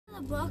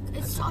a book.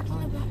 It's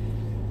talking about...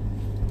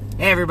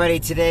 Hey everybody,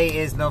 today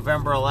is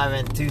November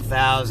 11th,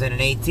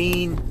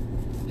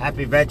 2018.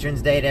 Happy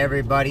Veterans Day to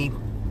everybody.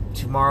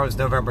 Tomorrow is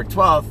November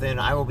 12th, and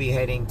I will be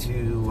heading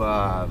to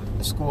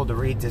the school to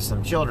read to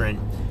some children.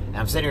 And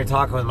I'm sitting here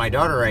talking with my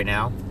daughter right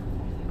now.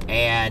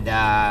 And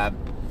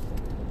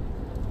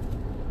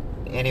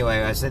anyway,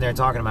 I was sitting there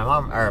talking to my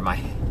mom, or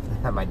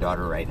my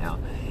daughter right now.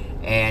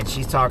 And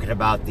she's talking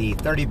about the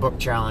 30-book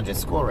challenge at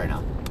school right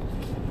now.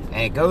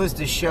 And it goes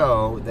to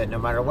show that no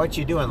matter what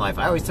you do in life,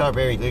 I always tell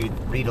everybody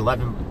read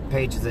 11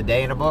 pages a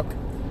day in a book.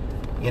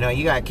 You know,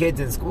 you got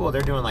kids in school,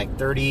 they're doing like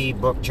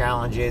 30-book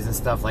challenges and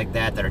stuff like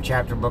that are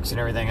chapter books and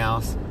everything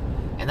else.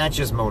 And that's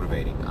just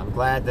motivating. I'm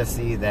glad to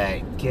see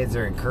that kids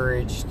are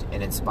encouraged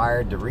and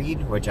inspired to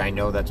read, which I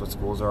know that's what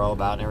schools are all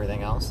about and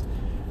everything else.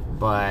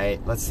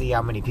 But let's see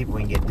how many people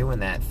we can get doing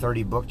that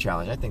 30-book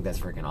challenge. I think that's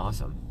freaking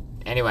awesome.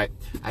 Anyway,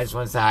 I just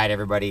want to say hi to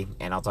everybody,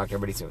 and I'll talk to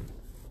everybody soon.